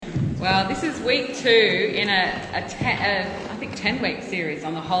Well, this is week 2 in I think 10-week series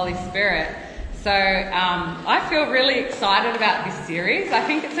on the Holy Spirit. So I feel really excited about this series. I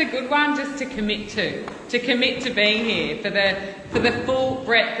think it's a good one just to commit to being here for the full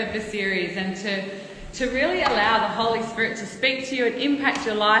breadth of the series, and to really allow the Holy Spirit to speak to you and impact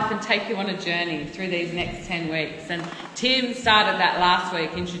your life and take you on a journey through these next 10 weeks. And Tim started that last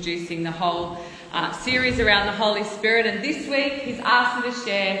week, introducing the whole series around the Holy Spirit, and this week he's asked me to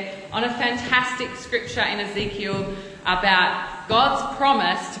share on a fantastic scripture in Ezekiel about God's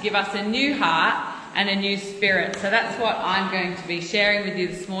promise to give us a new heart and a new spirit. So that's what I'm going to be sharing with you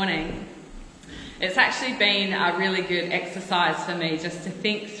this morning. It's actually been a really good exercise for me just to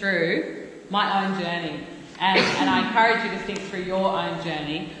think through my own journey, and I encourage you to think through your own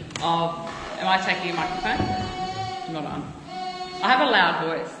journey of, am I taking a microphone? Not on. I have a loud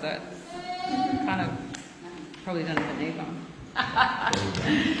voice, so it's kind of, probably don't even need one.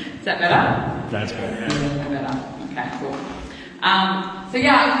 Is that better? That's better. Better. Okay, cool. So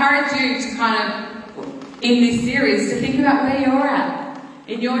yeah, I encourage you to kind of, in this series, to think about where you're at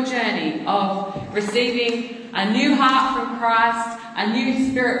in your journey of receiving a new heart from Christ, a new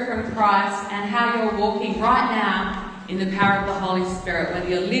spirit from Christ, and how you're walking right now in the power of the Holy Spirit, whether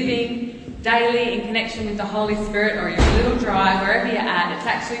you're living daily in connection with the Holy Spirit or you're a little dry, wherever you're at. It's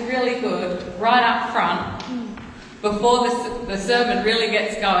actually really good right up front, before the sermon really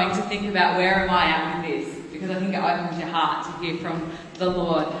gets going, to think about where am I at with this, because I think it opens your heart to hear from the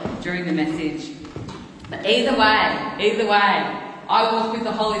Lord during the message. But either way, I walk with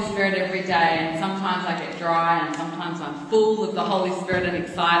the Holy Spirit every day, and sometimes I get dry and sometimes I'm full of the Holy Spirit and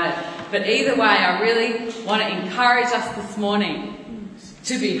excited. But either way, I really want to encourage us this morning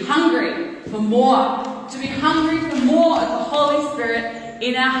to be hungry for more, of the Holy Spirit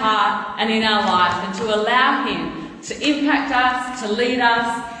in our heart and in our life, and to allow Him to impact us, to lead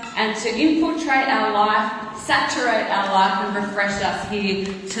us, and to infiltrate our life, saturate our life, and refresh us here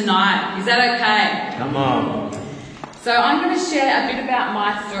tonight. Is that okay? Come on. So I'm going to share a bit about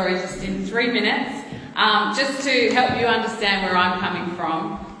my story just in 3 minutes, just to help you understand where I'm coming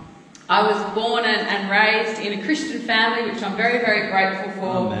from. I was born and raised in a Christian family, which I'm very, very grateful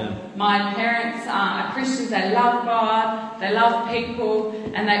for. Amen. My parents are Christians. They love God, they love people,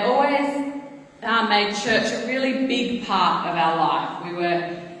 and they always made church a really big part of our life. We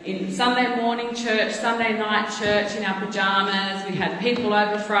were in Sunday morning church, Sunday night church in our pyjamas. We had people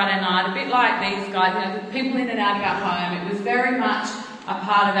over Friday night, a bit like these guys, the people in and out of our home. It was very much a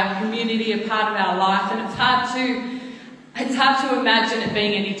part of our community, a part of our life, and it's hard to imagine it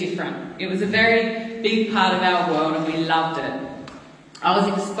being any different. It was a very big part of our world, and we loved it. I was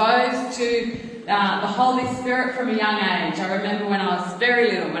exposed to the Holy Spirit from a young age. I remember when I was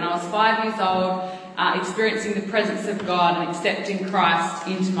very little, when I was 5 years old, experiencing the presence of God and accepting Christ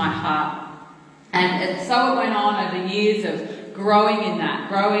into my heart. And so it went on over years of growing in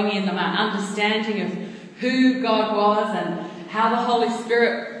my understanding of who God was and how the Holy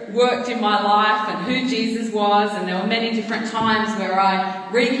Spirit worked in my life and who Jesus was. And there were many different times where I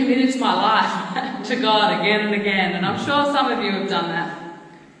recommitted my life to God again and again. And I'm sure some of you have done that.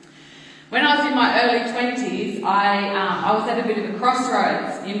 When I was in my early 20s, I was at a bit of a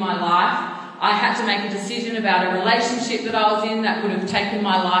crossroads in my life. I had to make a decision about a relationship that I was in that would have taken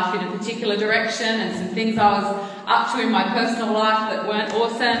my life in a particular direction, and some things I was up to in my personal life that weren't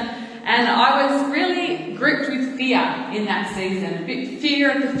awesome. And I was really gripped with fear in that season, a bit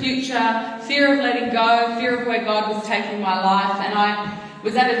fear of the future, fear of letting go, fear of where God was taking my life. And I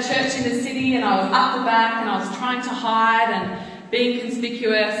was at a church in the city, and I was up the back, and I was trying to hide and being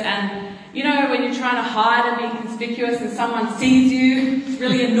conspicuous. And you know, when you're trying to hide and be conspicuous and someone sees you, it's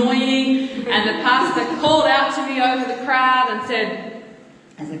really annoying. And the pastor called out to me over the crowd and said,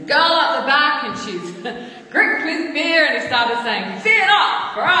 "There's a girl at the back and she's gripped with fear." And he started saying, "Fear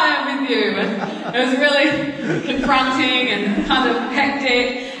not, for I am with you." And it was really confronting and kind of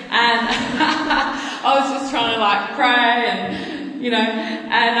hectic. And I was just trying to pray and,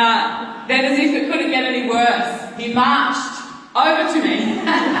 then as if it couldn't get any worse, he marched over to me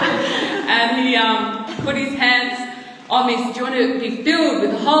and he put his hands on me. "Do you want to be filled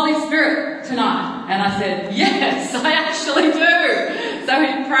with the Holy Spirit tonight?" And I said, "Yes, I actually do." So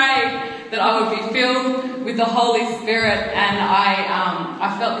he prayed that I would be filled with the Holy Spirit, and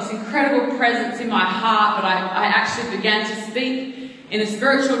I felt this incredible presence in my heart, but I actually began to speak in a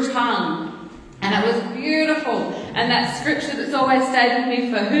spiritual tongue. And it was beautiful. And that scripture that's always stayed with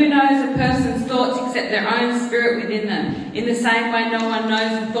me, "For who knows a person's thoughts except their own spirit within them? In the same way, no one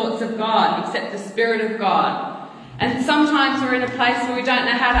knows the thoughts of God except the Spirit of God." And sometimes we're in a place where we don't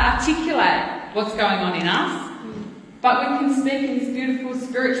know how to articulate what's going on in us. but we can speak in this beautiful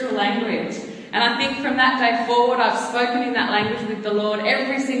spiritual language. And I think from that day forward, I've spoken in that language with the Lord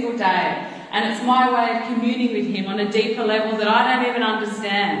every single day. And it's my way of communing with him on a deeper level that I don't even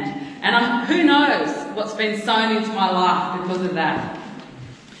understand. And who knows what's been sown into my life because of that.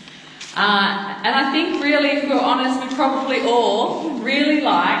 And I think really, if we're honest, we probably all really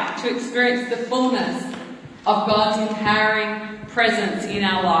like to experience the fullness of God's empowering presence in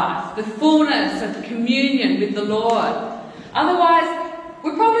our life. The fullness of communion with the Lord. Otherwise,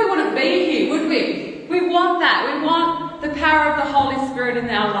 we probably wouldn't be here, would we? We want that. We want the power of the Holy Spirit in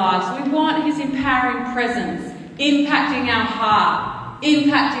our lives. We want his empowering presence, impacting our heart,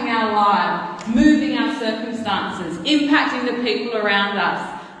 impacting our life, moving our circumstances, impacting the people around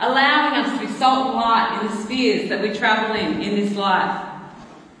us, allowing us to be salt and light in the spheres that we travel in this life.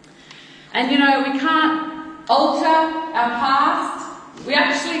 And you know, we can't alter our past. We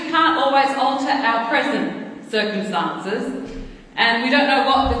actually can't always alter our present circumstances. And we don't know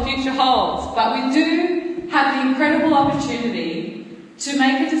what the future holds, but we do have the incredible opportunity to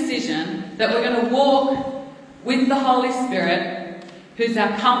make a decision that we're going to walk with the Holy Spirit, who's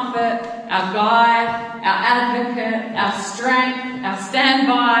our comfort, our guide, our advocate, our strength, our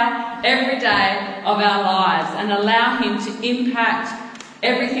standby every day of our lives, and allow him to impact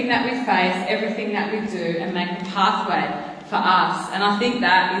everything that we face, everything that we do, and make a pathway for us. And I think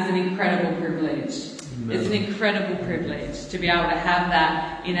that is an incredible privilege. It's an incredible privilege to be able to have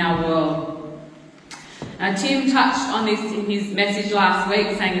that in our world. Now, Tim touched on this in his message last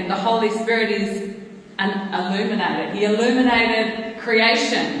week, saying that the Holy Spirit is an illuminator. He illuminated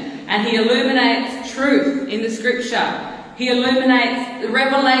creation, and he illuminates truth in the scripture. He illuminates the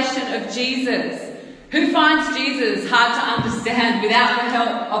revelation of Jesus. Who finds Jesus hard to understand without the help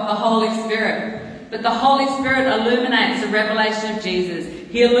of the Holy Spirit? But the Holy Spirit illuminates the revelation of Jesus.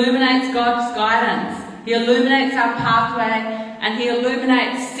 He illuminates God's guidance. He illuminates our pathway, and he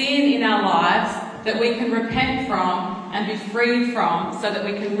illuminates sin in our lives that we can repent from and be freed from, so that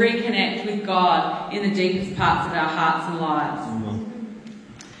we can reconnect with God in the deepest parts of our hearts and lives.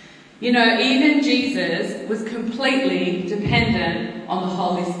 You know, even Jesus was completely dependent on the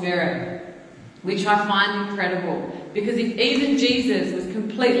Holy Spirit, which I find incredible. Because if even Jesus was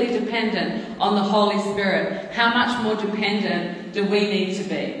completely dependent on the Holy Spirit, how much more dependent do we need to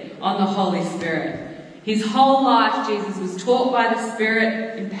be on the Holy Spirit? His whole life, Jesus was taught by the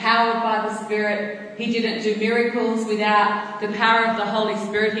Spirit, empowered by the Spirit. He didn't do miracles without the power of the Holy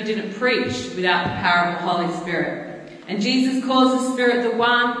Spirit. He didn't preach without the power of the Holy Spirit. And Jesus calls the Spirit the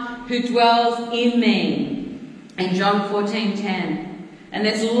one who dwells in me in John 14:10. And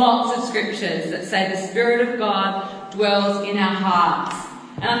there's lots of scriptures that say the Spirit of God dwells in our hearts.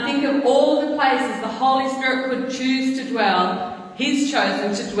 And I think of all the places the Holy Spirit could choose to dwell, he's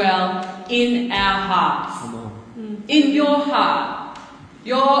chosen to dwell in our hearts. In your heart.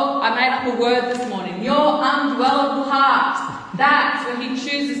 I made up a word this morning. Your undwellable heart. That's where he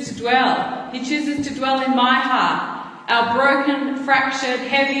chooses to dwell. He chooses to dwell in my heart. Our broken, fractured,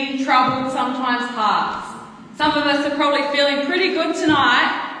 heavy, troubled, sometimes hearts. Some of us are probably feeling pretty good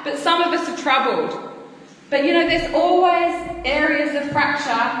tonight, but some of us are troubled. But you know, there's always areas of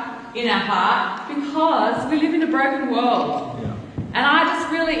fracture in our heart because we live in a broken world. Yeah. And I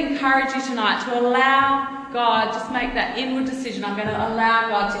just really encourage you tonight to allow God, just make that inward decision. I'm going to allow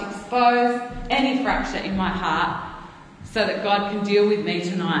God to expose any fracture in my heart so that God can deal with me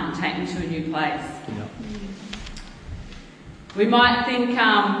tonight and take me to a new place. Yeah. We might think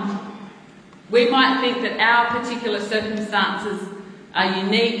that our particular circumstances are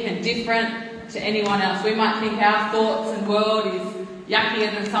unique and different to anyone else. We might think our thoughts and world is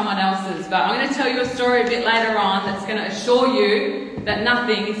yuckier than someone else's. But I'm going to tell you a story a bit later on that's going to assure you that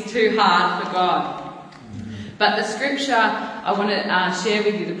nothing is too hard for God. But the scripture I want to share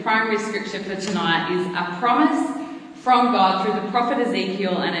with you, the primary scripture for tonight, is a promise from God through the prophet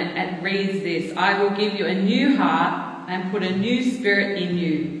Ezekiel, and it reads this: I will give you a new heart and put a new spirit in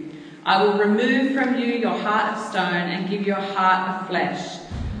you. I will remove from you your heart of stone and give you a heart of flesh.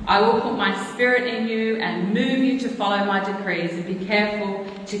 I will put my spirit in you and move you to follow my decrees and be careful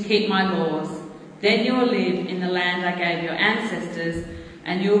to keep my laws. Then you will live in the land I gave your ancestors,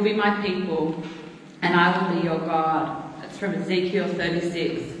 and you will be my people, and I will be your God. That's from Ezekiel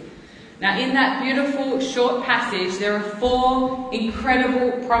 36. Now, in that beautiful short passage, there are 4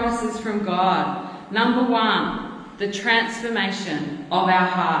 incredible promises from God. Number 1, the transformation of our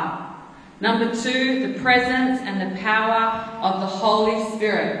heart. Number 2, the presence and the power of the Holy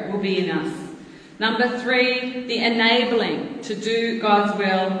Spirit will be in us. Number 3, the enabling to do God's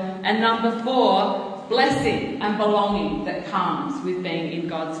will. And number 4, blessing and belonging that comes with being in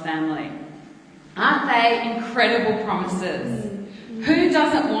God's family. Aren't they incredible promises? Who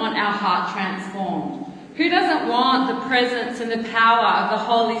doesn't want our heart transformed? Who doesn't want the presence and the power of the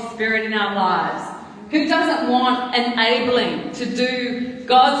Holy Spirit in our lives? Who doesn't want enabling to do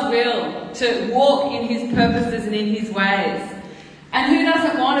God's will, to walk in His purposes and in His ways? And who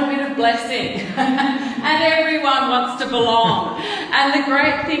doesn't want a bit of blessing? And everyone wants to belong. And the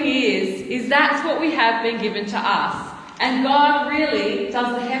great thing is that's what we have been given to us. And God really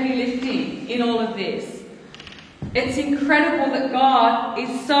does the heavy lifting in all of this. It's incredible that God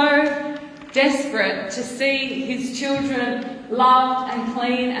is so desperate to see His children loved and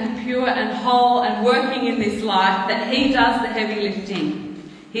clean and pure and whole and working in this life, that He does the heavy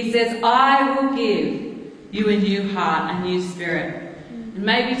lifting. He says, I will give you a new heart, a new spirit. And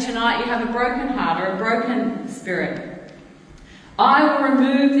maybe tonight you have a broken heart or a broken spirit. I will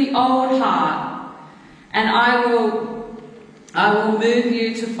remove the old heart, and I will move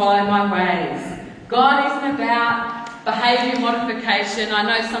you to follow my ways. God isn't about behaviour modification. I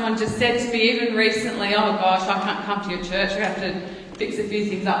know someone just said to me even recently, oh gosh, I can't come to your church, we have to fix a few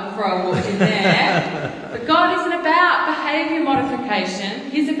things up before I walk in there. But God isn't about behaviour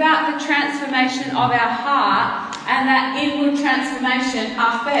modification. He's about the transformation of our heart, and that inward transformation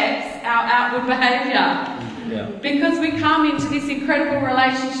affects our outward behaviour. Yeah. Because we come into this incredible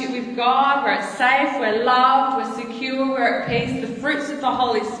relationship with God, where it's safe, we're loved, we're secure, we're at peace. The fruits of the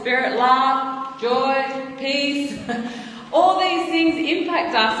Holy Spirit, love, joy, peace, all these things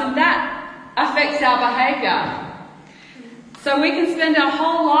impact us, and that affects our behaviour. So we can spend our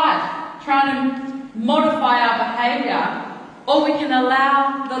whole life trying to modify our behaviour, or we can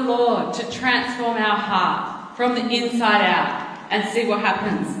allow the Lord to transform our heart from the inside out and see what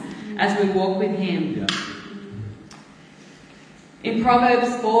happens as we walk with Him. Yeah. In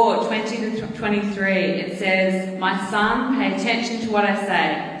Proverbs 4:20-23, it says, my son, pay attention to what I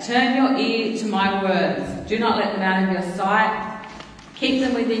say. Turn your ear to my words. Do not let them out of your sight. Keep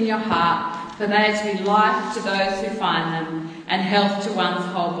them within your heart, for they are to be life to those who find them, and health to one's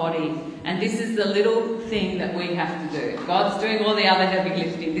whole body. And this is the little thing that we have to do. God's doing all the other heavy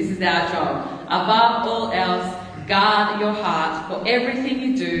lifting. This is our job. Above all else, guard your heart, for everything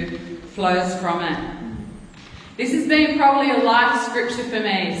you do flows from it. This has been probably a life scripture for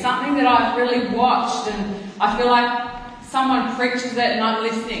me, something that I've really watched, and I feel like someone preaches it and I'm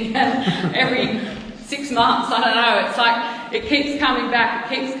listening every 6 months. I don't know, it's like it keeps coming back,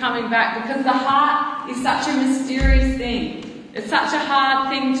 because the heart is such a mysterious thing. It's such a hard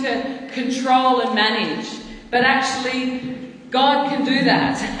thing to control and manage, but actually God can do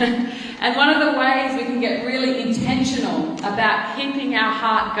that. And one of the ways we can get really intentional about keeping our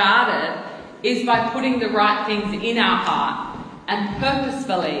heart guarded is by putting the right things in our heart, and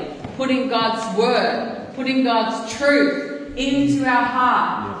purposefully putting God's word, putting God's truth into our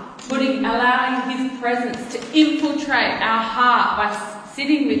heart, allowing His presence to infiltrate our heart by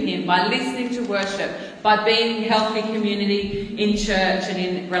sitting with Him, by listening to worship, by being in healthy community in church and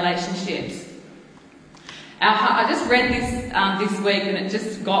in relationships. I just read this week and it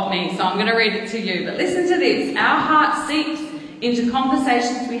just got me, so I'm going to read it to you. But listen to this. Our heart seeps into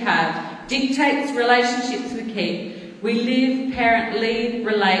conversations we have, dictates relationships we keep. We live, parent, lead,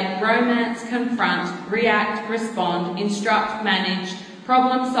 relate, romance, confront, react, respond, instruct, manage,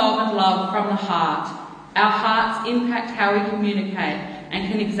 problem solve and love from the heart. Our hearts impact how we communicate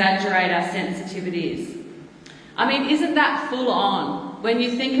and can exaggerate our sensitivities. I mean, isn't that full on? When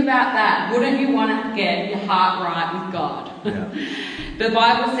you think about that, wouldn't you want to get your heart right with God? Yeah. The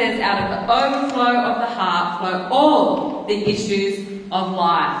Bible says, out of the overflow of the heart flow all the issues of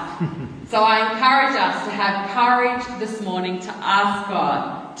life. So I encourage us to have courage this morning to ask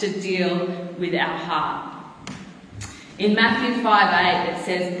God to deal with our heart. In Matthew 5:8 it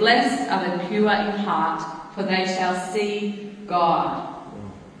says, blessed are the pure in heart, for they shall see God.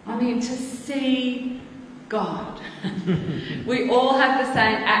 I mean, to see God. We all have the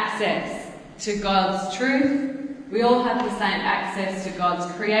same access to God's truth. We all have the same access to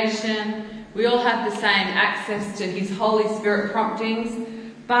God's creation. We all have the same access to His Holy Spirit promptings.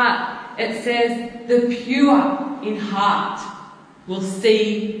 But it says the pure in heart will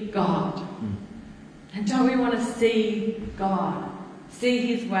see God. And don't we want to see God?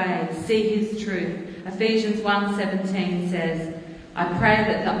 See His ways, see His truth. Ephesians 1:17 says, I pray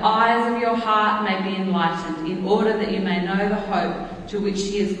that the eyes of your heart may be enlightened, in order that you may know the hope to which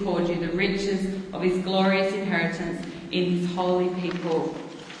He has called you, the riches of His glorious inheritance in His holy people.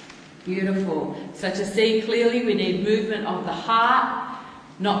 Beautiful. So to see clearly, we need movement of the heart,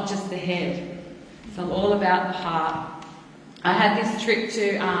 not just the head. So all about the heart. I had this trip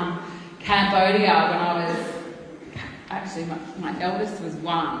to Cambodia when I was actually my eldest was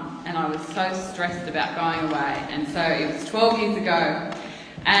 1, and I was so stressed about going away. And so it was 12 years ago,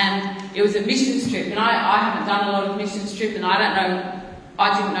 and it was a missions trip, and I haven't done a lot of missions trip, and I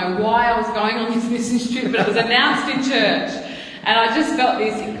didn't know why I was going on this missions trip, but it was announced in church, and I just felt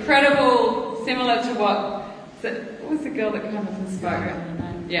this incredible, similar to what was the girl that came up and spoke?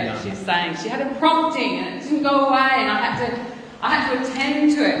 Yeah, she was saying she had a prompting and it didn't go away, and I had to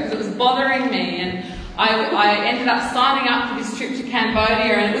attend to it because it was bothering me, and I ended up signing up for this trip to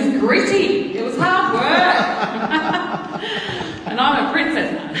Cambodia, and it was gritty. It was hard work. And I'm a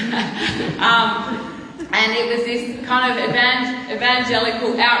princess now. And it was this kind of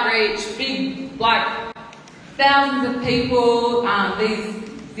evangelical outreach, big, like, thousands of people,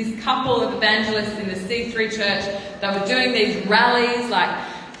 this couple of evangelists in the C3 church, they were doing these rallies, like,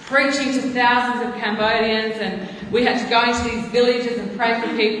 preaching to thousands of Cambodians, and we had to go into these villages and pray for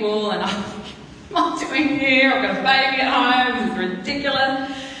people, and I'm thinking, what am I doing here? I've got a baby at home, this is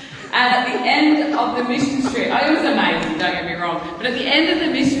ridiculous. And at the end of the mission trip, it was amazing, don't get me wrong, but at the end of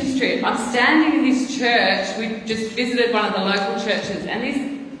the mission trip, I'm standing in this church. We just visited one of the local churches, and this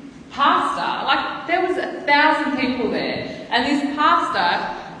pastor, like, there was 1,000 people there, and this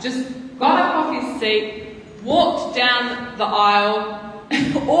pastor just got up off his seat, walked down the aisle,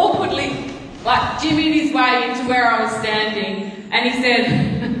 awkwardly, like, jimmied his way into where I was standing, and he said,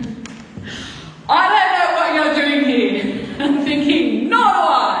 I don't know what you're doing here. I'm thinking, nor do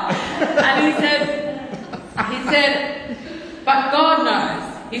I. And he said, but God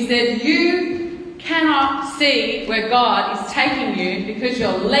knows. He said, you cannot see where God is taking you because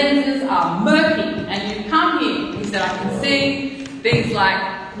your lenses are murky, and you come here. He said, I can see these,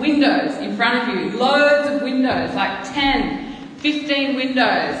 like, windows in front of you, loads of windows, like 10, 15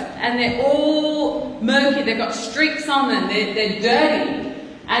 windows, and they're all murky. They've got streaks on them. They're dirty.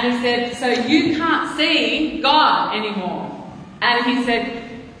 And he said, so you can't see God anymore. And he said,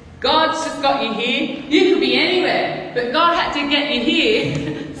 God's just got you here. You could be anywhere, but God had to get you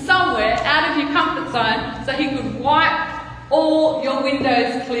here, somewhere, out of your comfort zone, so he could wipe all your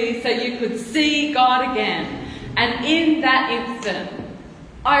windows clear so you could see God again. And in that instant,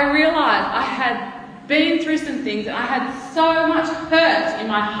 I realised I had been through some things, and I had so much hurt in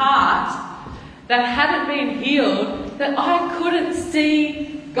my heart that hadn't been healed, that I couldn't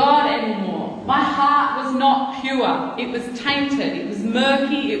see God anymore. My heart was not pure. It was tainted. It was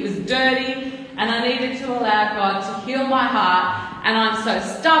murky. It was dirty. And I needed to allow God to heal my heart. And I'm so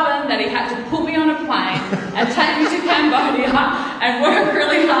stubborn that he had to put me on a plane and take me to Cambodia and work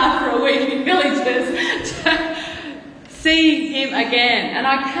really hard for a week in villages to see him again. And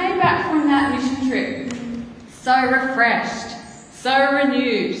I came back from that mission trip so refreshed, so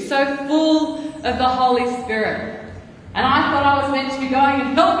renewed, so full of the Holy Spirit. And I thought I was meant to be going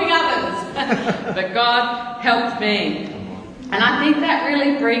and helping others. But God helped me. And I think that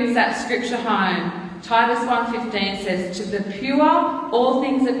really brings that scripture home. Titus 1:15 says, to the pure, all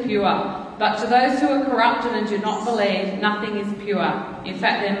things are pure. But to those who are corrupted and do not believe, nothing is pure. In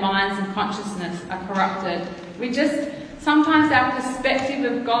fact, their minds and consciousness are corrupted. Sometimes our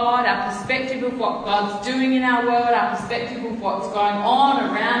perspective of God, our perspective of what God's doing in our world, our perspective of what's going on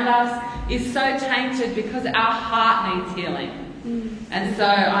around us is so tainted because our heart needs healing. And so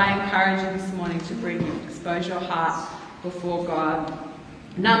I encourage you this morning to expose your heart before God.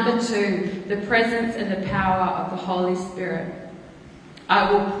 Number 2, the presence and the power of the Holy Spirit.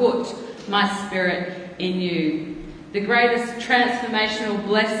 I will put my Spirit in you. The greatest transformational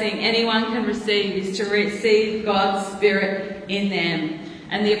blessing anyone can receive is to receive God's Spirit in them.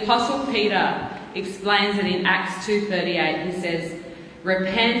 And the Apostle Peter explains it in Acts 2:38. He says,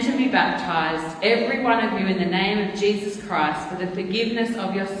 repent and be baptized, every one of you, in the name of Jesus Christ for the forgiveness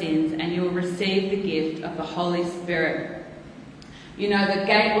of your sins, and you will receive the gift of the Holy Spirit. You know, the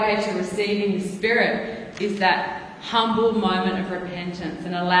gateway to receiving the Spirit is that humble moment of repentance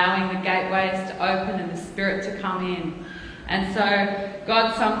and allowing the gateways to open and the Spirit to come in. And so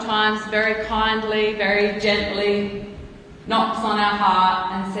God sometimes very kindly, very gently knocks on our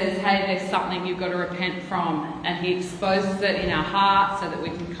heart and says, hey, there's something you've got to repent from. And he exposes it in our heart so that we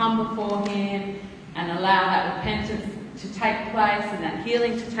can come before him and allow that repentance to take place and that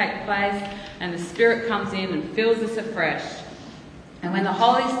healing to take place, and the Spirit comes in and fills us afresh. And when the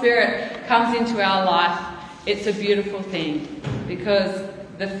Holy Spirit comes into our life, it's a beautiful thing, because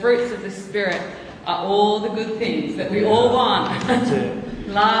the fruits of the Spirit are all the good things that we all want.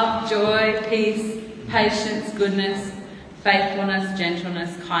 Love, joy, peace, patience, goodness, faithfulness,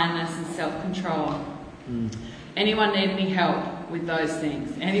 gentleness, kindness, and self-control. Anyone need any help with those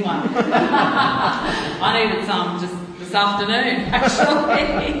things? Anyone? I needed some just this afternoon,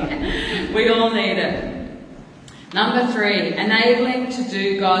 actually. We all need it. Number 3, enabling to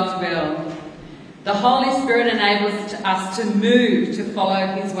do God's will. The Holy Spirit enables us to move, to follow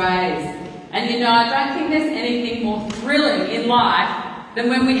His ways. And you know, I don't think there's anything more thrilling in life than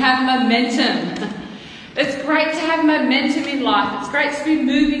when we have momentum. It's great to have momentum in life. It's great to be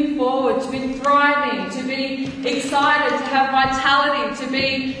moving forward, to be thriving, to be excited, to have vitality, to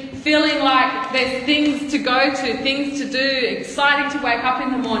be feeling like there's things to go to, things to do, exciting to wake up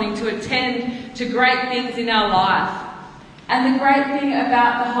in the morning, to attend to great things in our life. And the great thing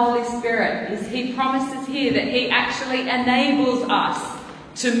about the Holy Spirit is He promises here that He actually enables us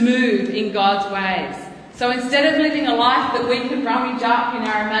to move in God's ways. So instead of living a life that we can rummage up in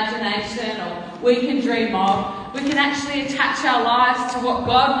our imagination or we can dream of, we can actually attach our lives to what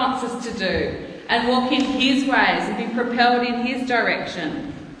God wants us to do and walk in His ways and be propelled in His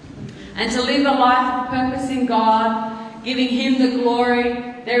direction. And to live a life of purpose in God, giving Him the glory,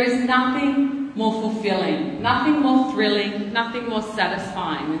 there is nothing more fulfilling, nothing more thrilling, nothing more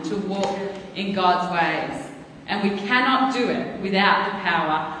satisfying than to walk in God's ways. And we cannot do it without the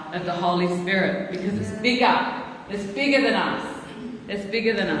power of the Holy Spirit, because it's bigger. It's bigger than us. It's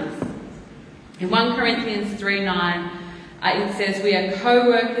bigger than us. In 1 Corinthians 3:9, it says we are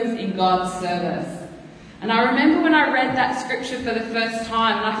co-workers in God's service. And I remember when I read that scripture for the first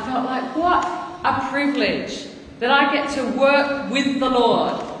time, and I felt like, what a privilege that I get to work with the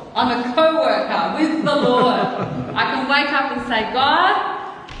Lord. I'm a co-worker with the Lord. I can wake up and say,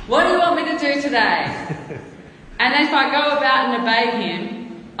 God, what do you want me to do today? And if I go about and obey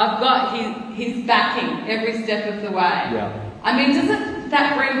Him, I've got his backing every step of the way. Yeah. I mean, doesn't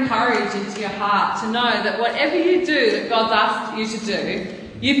that bring courage into your heart to know that whatever you do that God's asked you to do,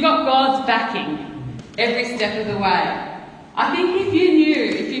 you've got God's backing every step of the way? I think if you knew,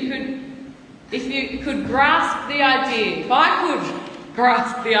 if you could grasp the idea, if I could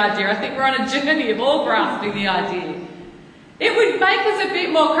grasp the idea, I think we're on a journey of all grasping the idea, it would make us a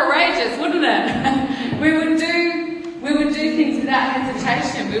bit more courageous, wouldn't it? We would do things without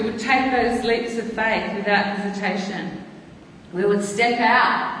hesitation. We would take those leaps of faith without hesitation. We would step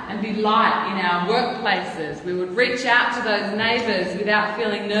out and be light in our workplaces. We would reach out to those neighbours without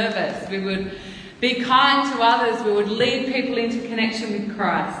feeling nervous. We would be kind to others. We would lead people into connection with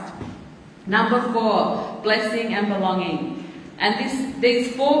Christ. Number 4, blessing and belonging. And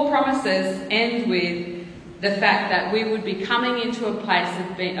these 4 promises end with the fact that we would be coming into a place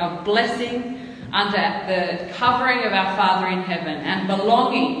of blessing under the covering of our Father in heaven, and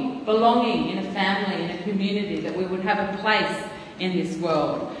belonging in a family, in a community, that we would have a place in this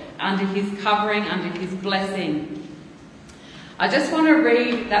world under His covering, under His blessing. I just want to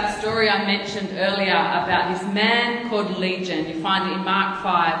read that story I mentioned earlier about this man called Legion. You find it in Mark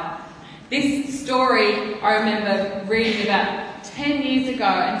 5. This story I remember reading about 10 years ago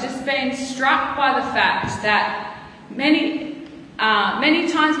and just being struck by the fact that many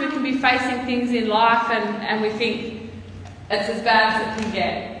times we can be facing things in life and we think it's as bad as it can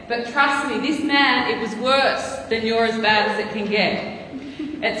get. But trust me, this man, it was worse than you're as bad as it can get.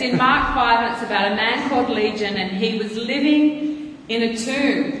 It's in Mark 5 and it's about a man called Legion, and he was living in a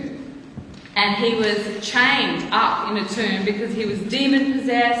tomb. And he was chained up in a tomb because he was demon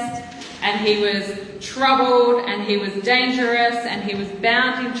possessed, and he was troubled, and he was dangerous, and he was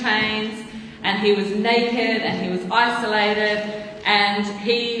bound in chains, and he was naked, and he was isolated, and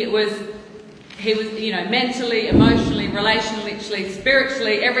he was mentally, emotionally, relationally,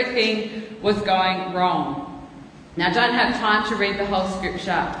 spiritually, everything was going wrong. Now, I don't have time to read the whole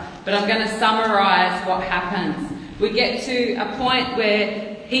scripture, but I'm going to summarise what happens. We get to a point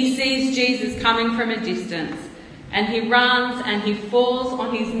where he sees Jesus coming from a distance, and he runs and he falls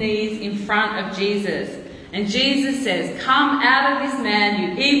on his knees in front of Jesus. And Jesus says, "Come out of this man,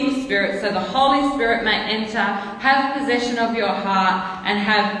 you evil spirit, so the Holy Spirit may enter, have possession of your heart, and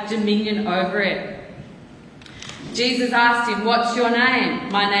have dominion over it." Jesus asked him, "What's your name?"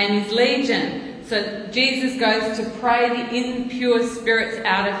 "My name is Legion." So Jesus goes to pray the impure spirits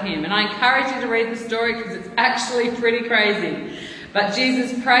out of him. And I encourage you to read the story because it's actually pretty crazy. But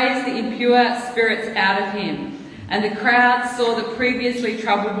Jesus prays the impure spirits out of him. And the crowd saw the previously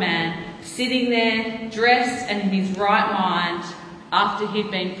troubled man sitting there, dressed and in his right mind, after he'd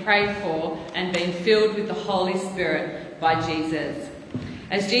been prayed for and been filled with the Holy Spirit by Jesus.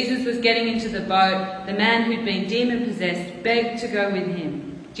 As Jesus was getting into the boat, the man who'd been demon-possessed begged to go with him.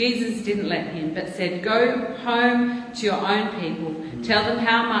 Jesus didn't let him, but said, "Go home to your own people. Tell them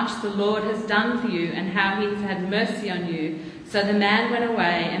how much the Lord has done for you and how he has had mercy on you." So the man went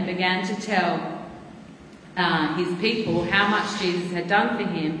away and began to tell his people how much Jesus had done for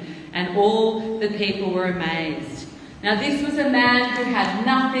him, and all the people were amazed. Now this was a man who had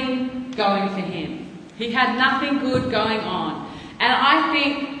nothing going for him. He had nothing good going on. And I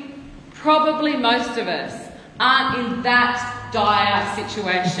think probably most of us aren't in that dire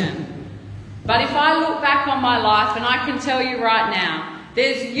situation. But if I look back on my life, and I can tell you right now,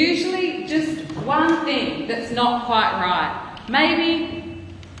 there's usually just one thing that's not quite right. Maybe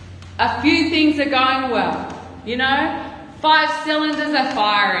a few things are going well. 5 cylinders are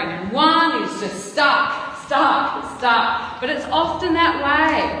firing and one is just stuck. But it's often that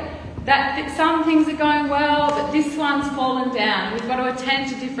way. That some things are going well, but this one's fallen down. We've got to attend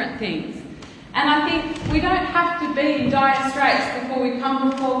to different things. And I think we don't have to be in dire straits before we come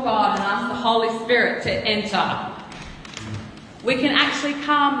before God and ask the Holy Spirit to enter. We can actually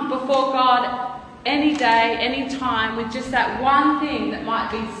come before God any day, any time, with just that one thing that might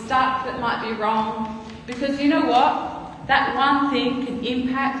be stuck, that might be wrong. Because you know what? That one thing can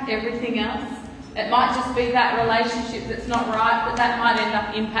impact everything else. It might just be that relationship that's not right, but that might end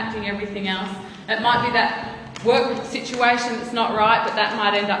up impacting everything else. It might be that work situation that's not right, but that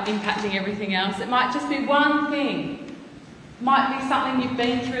might end up impacting everything else. It might just be one thing. It might be something you've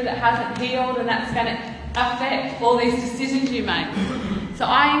been through that hasn't healed, and that's going to affect all these decisions you make. So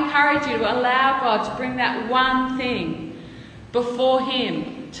I encourage you to allow God to bring that one thing before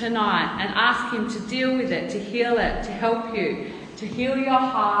Him tonight and ask Him to deal with it, to heal it, to help you, to heal your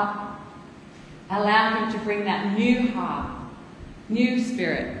heart. Allow Him to bring that new heart, new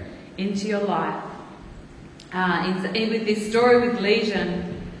spirit into your life. With this story with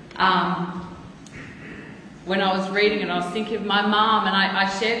Legion, when I was reading it, I was thinking of my mum, and I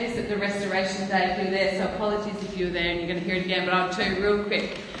shared this at the Restoration Day if you were there, so apologies if you were there and you're going to hear it again, but I'll tell you real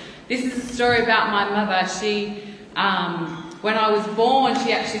quick. This is a story about my mother. She, when I was born,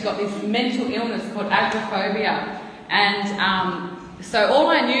 she actually got this mental illness called agoraphobia, and so all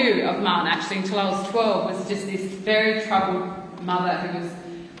I knew of Mum, actually, until I was 12, was just this very troubled mother who was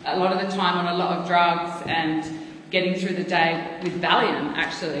a lot of the time on a lot of drugs and getting through the day with Valium,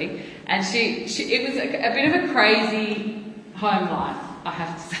 actually. And it was a bit of a crazy home life, I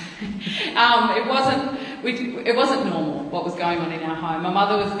have to say. It wasn't normal what was going on in our home. My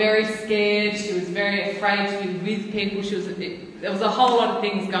mother was very scared. She was very afraid to be with people. There was a whole lot of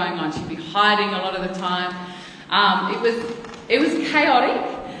things going on. She'd be hiding a lot of the time. It was chaotic,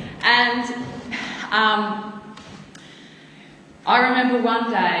 and I remember one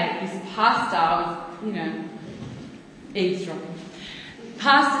day this pastor, I was, eavesdropping.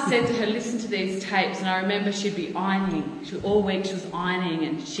 Pastor said to her, listen to these tapes, and I remember she'd be ironing. All week she was ironing,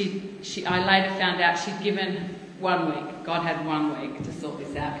 and I later found out she'd given 1 week. God had 1 week to sort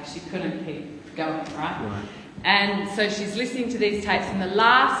this out because she couldn't keep going, right? And so she's listening to these tapes, and the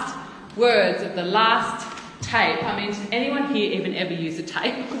last words of the last tape. I mean, does anyone here even ever use a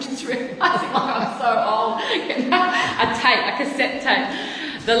tape? I'm just realising I'm so old. A cassette tape.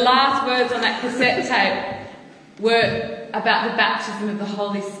 The last words on that cassette tape were about the baptism of the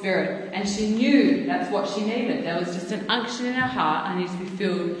Holy Spirit, and she knew that's what she needed. There was just an unction in her heart. I need to be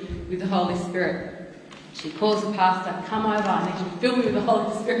filled with the Holy Spirit. She calls the pastor, come over, I need you to fill me with the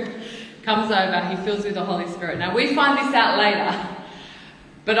Holy Spirit. Comes over, he fills with the Holy Spirit. Now, we find this out later.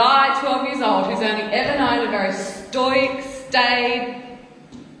 But I, 12 years old, who's only ever known a very stoic, staid,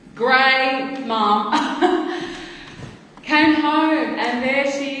 grey mum, came home, and there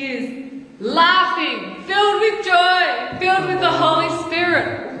she is, laughing, filled with joy, filled with the Holy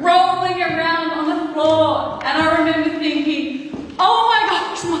Spirit, rolling around on the floor. And I remember thinking, oh my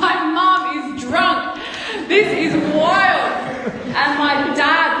gosh, my mum is drunk. This is wild. And my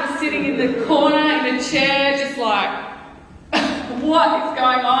dad was sitting in the corner in a chair, just like, what is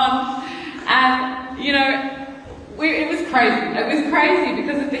going on? And, it was crazy. It was crazy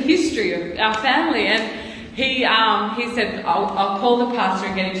because of the history of our family. And he said, I'll call the pastor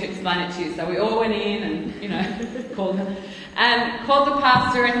and get him to explain it to you. So we all went in and, called him. And called the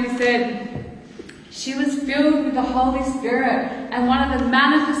pastor, and he said, she was filled with the Holy Spirit. And one of the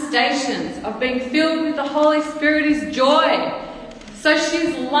manifestations of being filled with the Holy Spirit is joy. So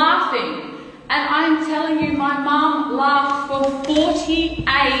she's laughing. And I'm telling you, my mum laughed for 48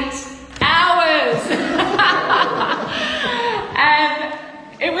 hours. And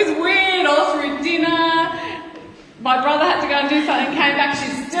it was weird, all through dinner. My brother had to go and do something, came back,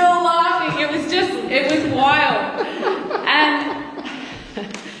 she's still laughing. It was wild. And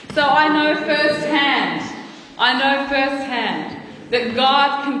so I know firsthand that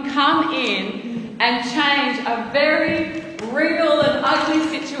God can come in and change a very real and ugly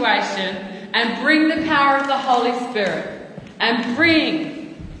situation and bring the power of the Holy Spirit and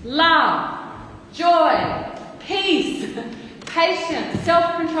bring love, joy, peace, patience,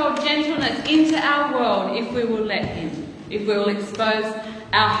 self-control, gentleness into our world if we will let Him, if we will expose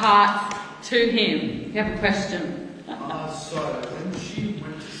our hearts to him. You have a question? So, when she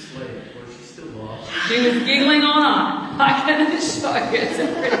went to sleep, was she still laughing? She was giggling all night. I can assure you it's a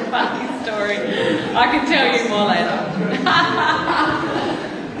pretty funny story. I can tell you more later.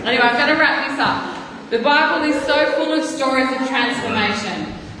 Anyway, I'm going to wrap this up. The Bible is so full of stories of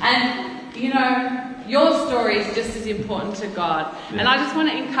transformation. And, you know, your story is just as important to God. And I just want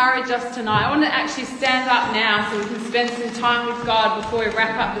to encourage us tonight. I want to actually stand up now so we can spend some time with God before we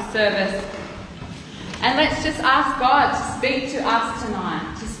wrap up the service. And let's just ask God to speak to us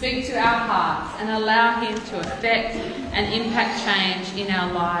tonight, to speak to our hearts and allow him to affect and impact change in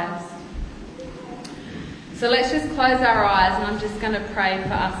our lives. So let's just close our eyes, and I'm just going to pray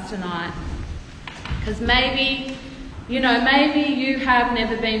for us tonight. Because maybe you have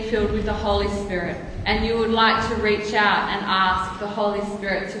never been filled with the Holy Spirit, and you would like to reach out and ask the Holy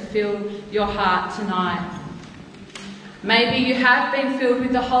Spirit to fill your heart tonight. Maybe you have been filled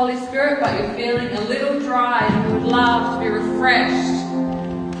with the Holy Spirit, but you're feeling a little dry and you would love to be refreshed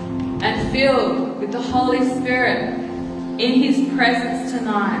and filled with the Holy Spirit in his presence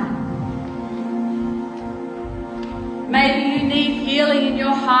tonight. Maybe you need healing in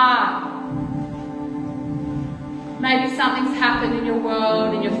your heart. Maybe something's happened in your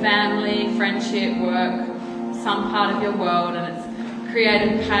world, in your family, friendship, work, some part of your world, and it's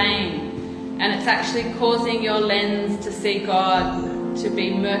created pain. And it's actually causing your lens to see God to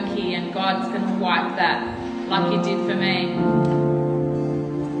be murky, and God's going to wipe that like he did for me.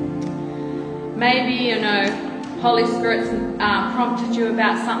 Maybe, Holy Spirit's prompted you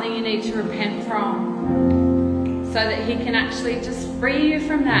about something you need to repent from, so that he can actually just free you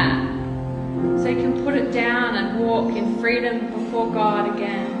from that. So you can put it down and walk in freedom before God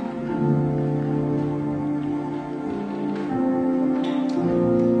again.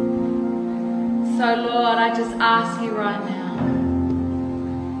 So Lord, I just ask you right now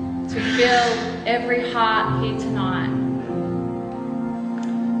to fill every heart here tonight.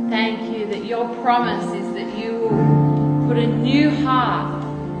 Thank you that your promise is that you will put a new heart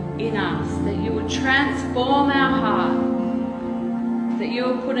in us, that you will transform our heart, that you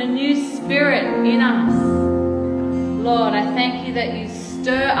will put a new spirit in us. Lord, I thank you that you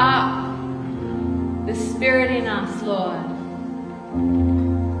stir up the spirit in us, Lord.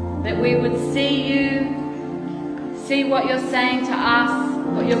 That we would see you, see what you're saying to us,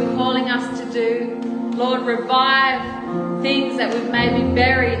 what you're calling us to do. Lord, revive things that we've maybe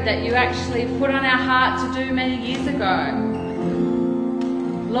buried that you actually put on our heart to do many years ago.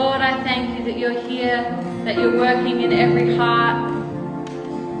 Lord, I thank you that you're here, that you're working in every heart.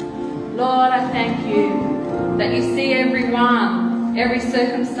 Lord, I thank you that you see everyone, every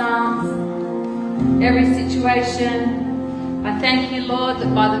circumstance, every situation. I thank you, Lord,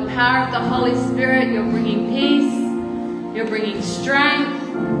 that by the power of the Holy Spirit, you're bringing peace, you're bringing strength,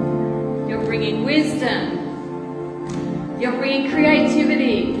 you're bringing wisdom, you're bringing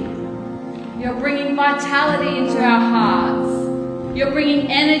creativity, you're bringing vitality into our hearts, you're bringing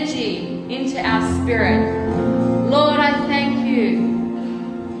energy into our spirit. Lord, I thank you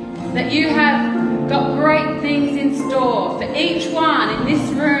that you have got great things in store for each one in this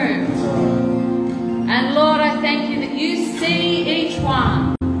room. And Lord, I thank you that you see each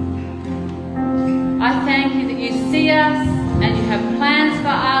one. I thank you that you see us and you have plans for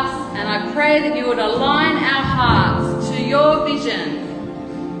us, and I pray that you would align our hearts to your vision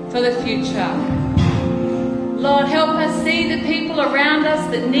for the future. Lord, help us see the people around us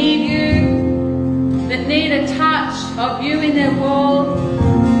that need you, that need a touch of you in their world.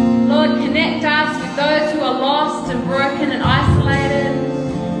 Lord, connect us with those who are lost and broken and isolated